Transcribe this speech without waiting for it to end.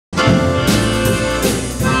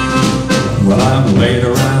I've laid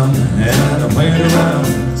around and I played around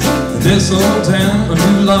this old town for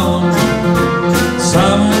too long.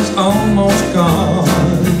 Summer's almost gone,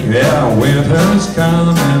 yeah, winter's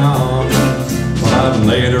coming on. Well, I've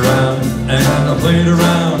laid around and I played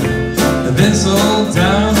around this old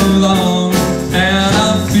town too long, and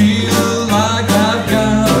I feel like I've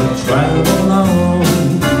gotta travel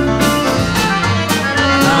on.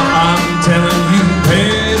 Now I'm telling you,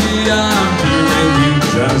 baby, I'm feeling you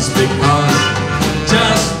just because.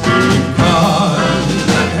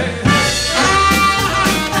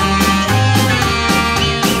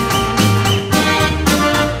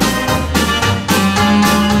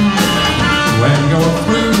 When you're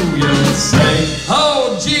through, you'll say,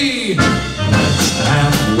 oh gee, let's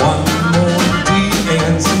have one more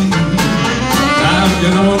DNC. Now you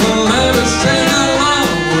know the letters, sing along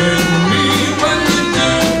with me when you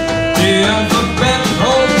do the alphabet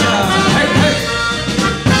whole time. Hey, hey!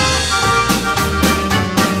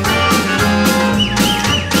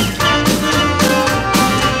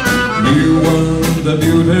 You were the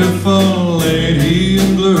beautiful lady in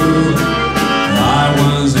blue. I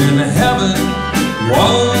was in heaven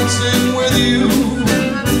waltzing with you.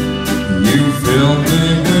 You filled me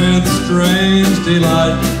with strange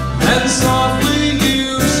delight, and softly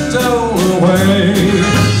you stole away.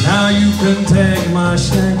 Now you can take my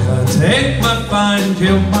shanker, take my fine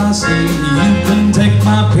kielbasa, you can take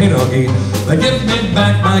my pierogi, but give me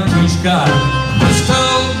back my kishka. Who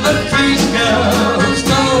stole the kishka? Who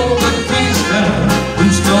stole the kishka? Who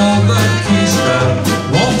stole the kishka?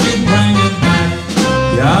 Won't you bring it back?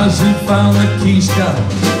 Yeah, she found the kishka.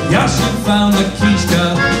 Yeah, she found the kishka.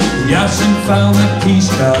 Yeah, she found the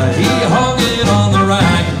kishka. He hung it on the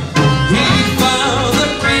rack.